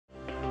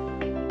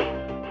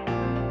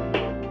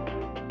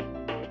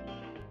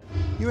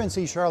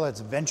UNC Charlotte's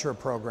Venture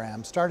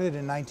program started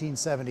in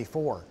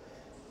 1974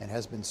 and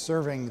has been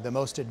serving the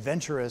most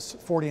adventurous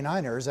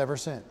 49ers ever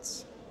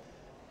since.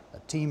 A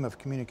team of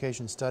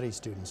communication studies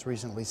students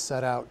recently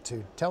set out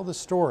to tell the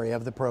story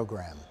of the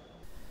program.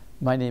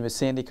 My name is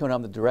Sandy Cohn.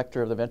 I'm the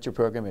director of the Venture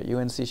program at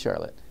UNC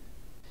Charlotte.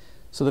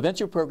 So the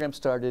Venture program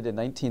started in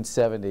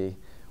 1970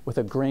 with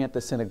a grant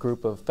that sent a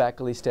group of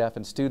faculty, staff,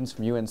 and students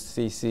from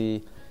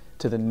UNCC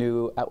to the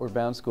new Outward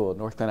Bound School,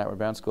 Northland Outward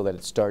Bound School, that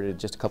had started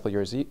just a couple of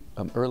years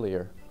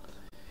earlier.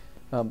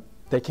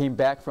 They came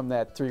back from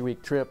that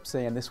 3-week trip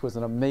saying this was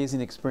an amazing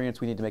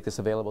experience. We need to make this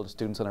available to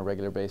students on a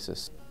regular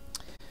basis.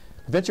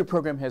 The Venture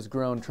program has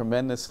grown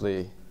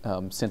tremendously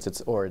since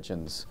its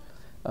origins.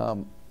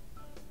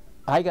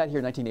 I got here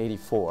in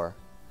 1984.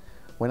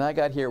 When I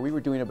got here, we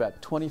were doing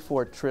about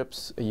 24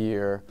 trips a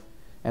year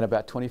and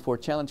about 24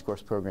 challenge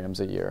course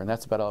programs a year, and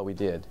that's about all we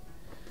did.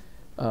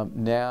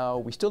 Now,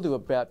 we still do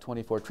about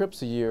 24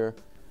 trips a year.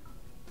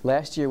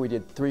 Last year, we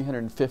did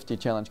 350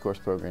 challenge course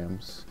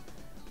programs.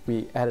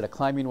 We added a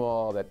climbing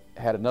wall that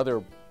had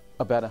another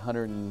about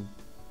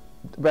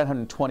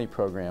 120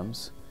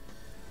 programs.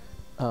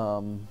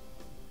 And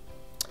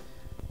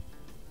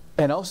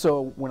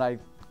also, when I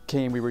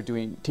came, we were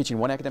teaching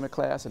one academic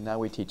class, and now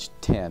we teach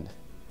 10.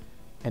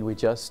 And we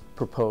just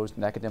proposed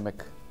an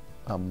academic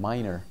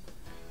minor,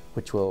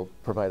 which will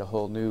provide a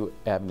whole new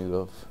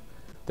avenue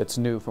that's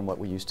new from what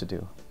we used to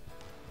do.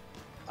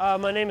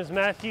 My name is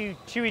Matthew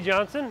Chewy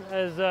Johnson,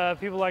 as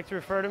people like to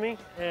refer to me,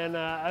 and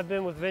I've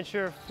been with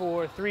Venture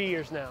for 3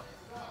 years now.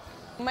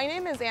 My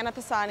name is Anna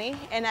Pisani,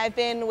 and I've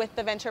been with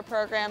the Venture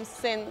program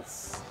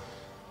since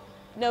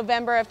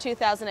November of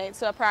 2008,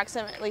 so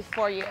approximately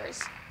 4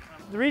 years.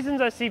 The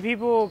reasons I see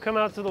people come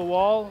out to the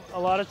wall a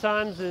lot of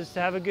times is to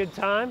have a good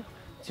time,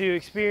 to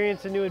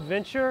experience a new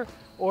adventure,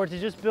 or to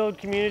just build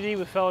community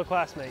with fellow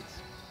classmates.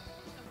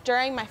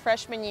 During my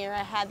freshman year,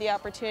 I had the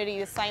opportunity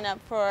to sign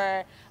up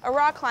for a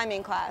rock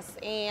climbing class,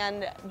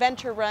 and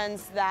Venture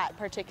runs that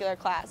particular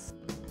class.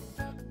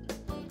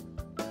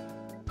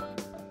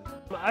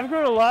 I've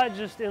grown a lot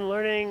just in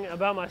learning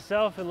about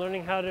myself and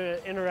learning how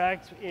to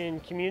interact in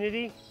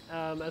community,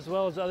 as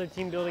well as other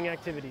team building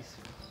activities.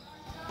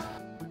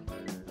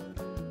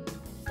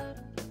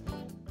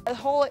 The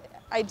whole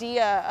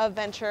idea of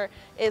Venture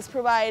is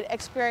provide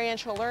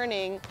experiential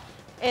learning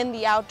in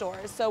the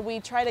outdoors. So we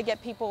try to get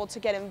people to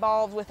get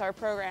involved with our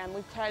program.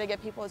 We try to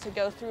get people to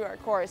go through our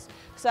course,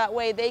 so that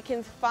way they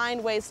can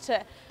find ways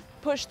to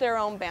push their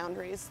own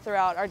boundaries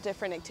throughout our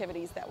different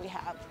activities that we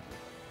have.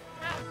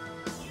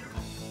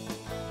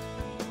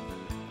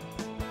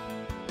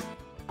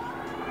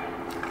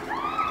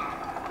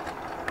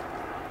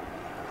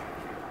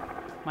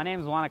 My name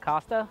is Juan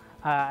Acosta.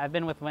 I've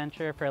been with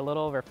Venture for a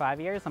little over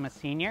 5 years. I'm a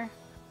senior.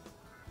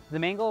 The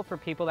main goal for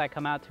people that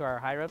come out to our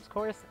high ropes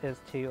course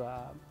is to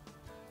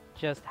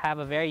just have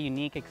a very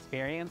unique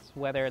experience,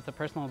 whether it's a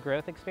personal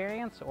growth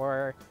experience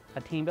or a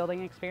team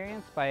building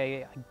experience,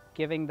 by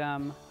giving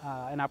them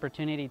an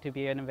opportunity to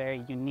be in a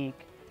very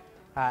unique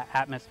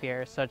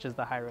atmosphere such as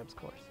the high ropes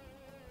course.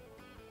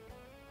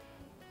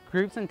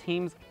 Groups and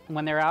teams,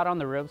 when they're out on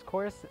the ropes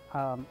course,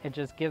 it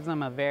just gives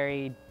them a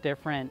very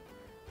different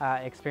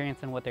experience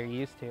than what they're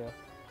used to.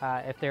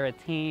 If they're a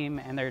team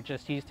and they're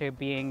just used to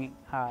being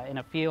in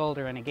a field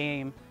or in a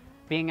game,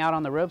 being out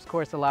on the ropes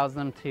course allows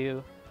them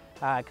to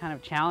kind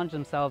of challenge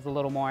themselves a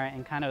little more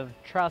and kind of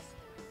trust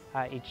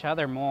each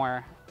other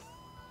more.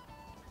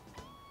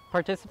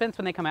 Participants,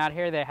 when they come out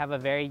here, they have a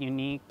very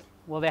unique,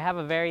 they have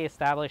a very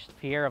established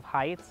fear of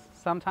heights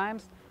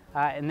sometimes,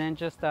 and then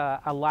just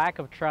a lack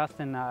of trust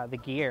in the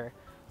gear.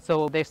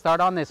 So they start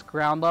on this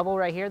ground level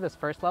right here, this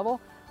first level,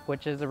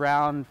 which is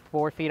around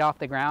 4 feet off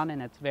the ground,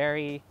 and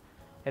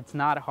it's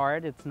not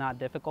hard, it's not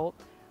difficult.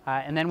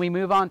 And then we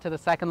move on to the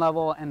second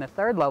level and the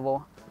third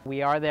level.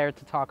 We are there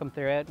to talk them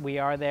through it. We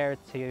are there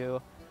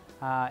to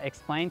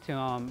explain to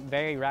them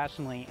very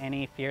rationally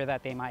any fear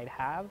that they might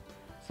have.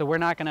 So we're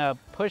not going to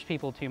push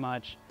people too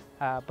much,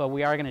 but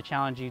we are going to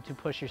challenge you to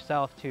push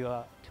yourself to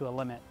a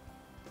limit.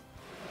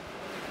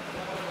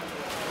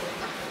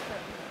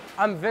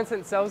 I'm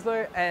Vincent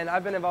Selzler, and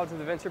I've been involved in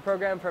the Venture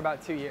program for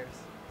about 2 years.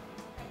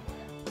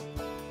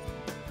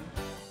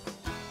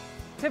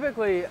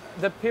 Typically,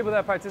 the people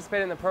that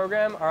participate in the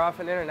program are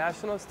often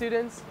international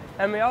students,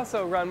 and we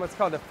also run what's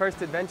called the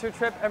First Adventure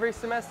Trip every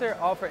semester,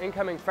 all for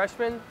incoming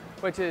freshmen,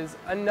 which is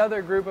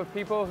another group of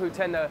people who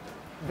tend to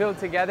build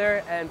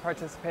together and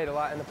participate a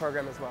lot in the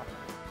program as well.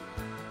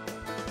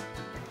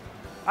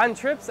 On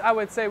trips, I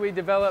would say we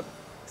develop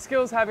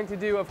skills having to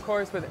do, of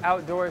course, with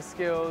outdoor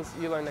skills.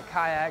 You learn to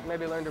kayak,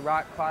 maybe learn to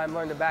rock climb,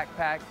 learn to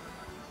backpack.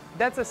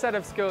 That's a set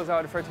of skills I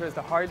would refer to as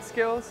the hard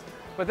skills.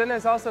 But then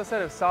there's also a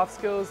set of soft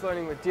skills,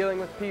 learning with dealing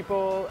with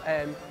people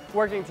and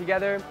working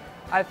together.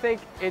 I think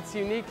it's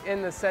unique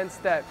in the sense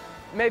that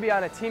maybe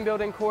on a team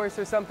building course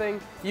or something,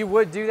 you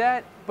would do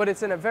that, but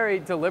it's in a very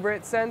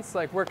deliberate sense,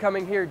 like we're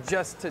coming here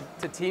just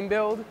to team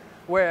build,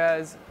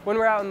 whereas when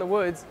we're out in the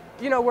woods,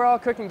 you know, we're all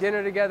cooking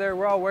dinner together,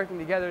 we're all working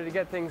together to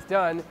get things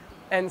done,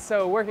 and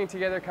so working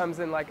together comes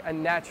in like a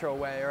natural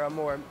way, or a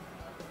more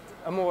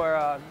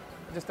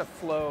just a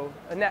flow,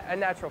 a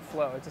natural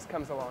flow. It just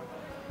comes along.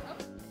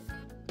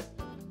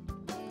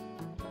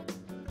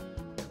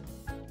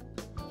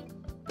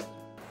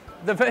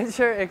 The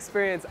venture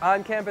experience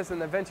on campus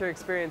and the venture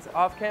experience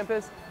off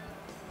campus,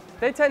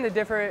 they tend to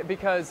differ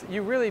because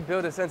you really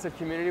build a sense of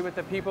community with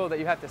the people that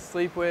you have to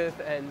sleep with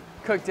and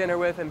cook dinner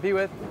with and be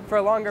with for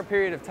a longer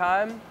period of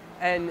time.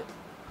 And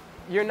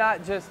you're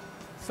not just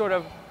sort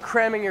of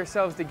cramming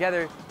yourselves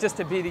together just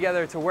to be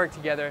together, to work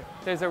together.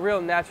 There's a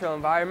real natural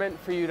environment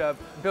for you to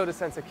build a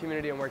sense of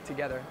community and work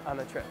together on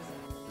the trips.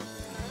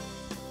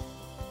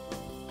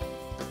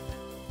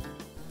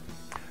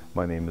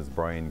 My name is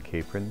Brian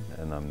Capron,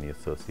 and I'm the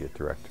Associate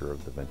Director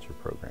of the Venture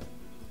Program.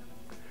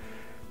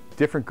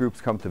 Different groups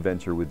come to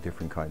Venture with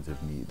different kinds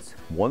of needs.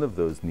 One of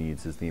those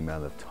needs is the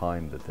amount of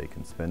time that they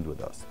can spend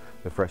with us.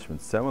 The freshman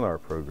seminar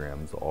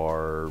programs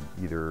are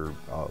either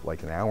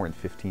like an hour and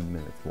 15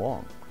 minutes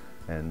long.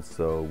 And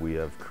so we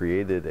have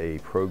created a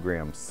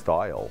program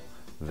style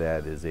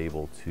that is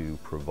able to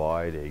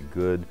provide a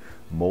good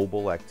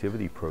mobile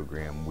activity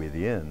program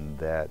within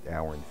that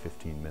hour and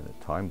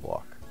 15-minute time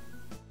block.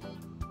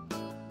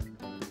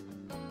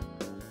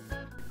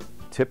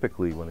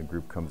 Typically, when a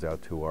group comes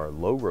out to our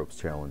low ropes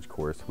challenge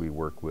course, we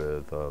work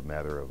with a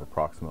matter of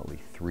approximately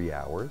 3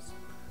 hours.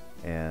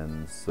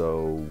 And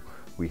so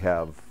we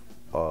have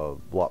a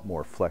lot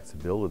more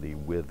flexibility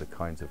with the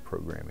kinds of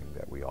programming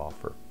that we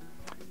offer.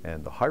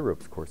 And the high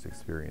ropes course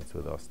experience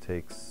with us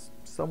takes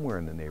somewhere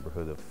in the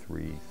neighborhood of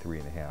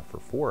 3.5, or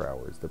 4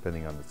 hours,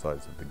 depending on the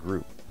size of the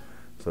group.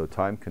 So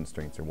time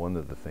constraints are one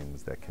of the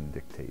things that can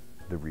dictate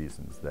the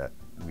reasons that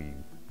we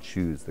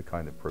choose the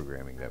kind of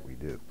programming that we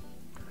do.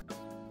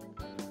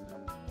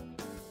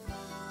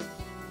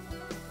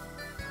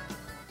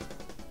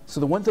 So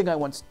the one thing I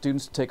want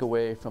students to take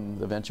away from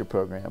the Venture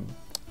program,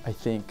 I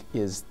think,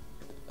 is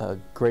a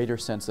greater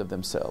sense of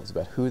themselves,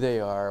 about who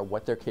they are,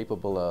 what they're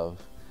capable of,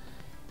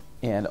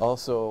 and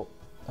also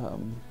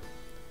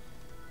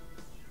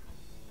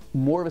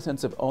more of a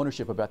sense of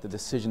ownership about the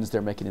decisions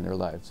they're making in their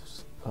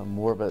lives,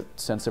 more of a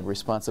sense of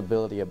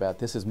responsibility about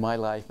this is my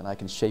life and I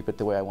can shape it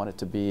the way I want it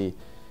to be,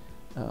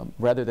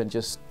 rather than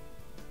just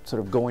sort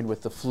of going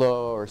with the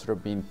flow or sort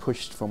of being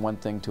pushed from one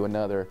thing to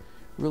another,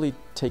 really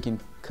taking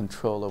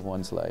control of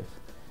one's life.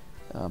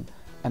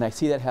 And I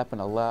see that happen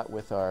a lot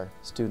with our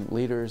student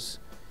leaders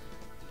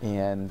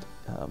and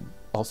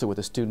also with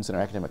the students in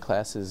our academic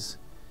classes.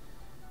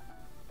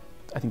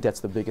 I think that's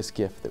the biggest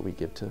gift that we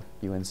give to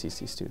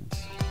UNCC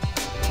students.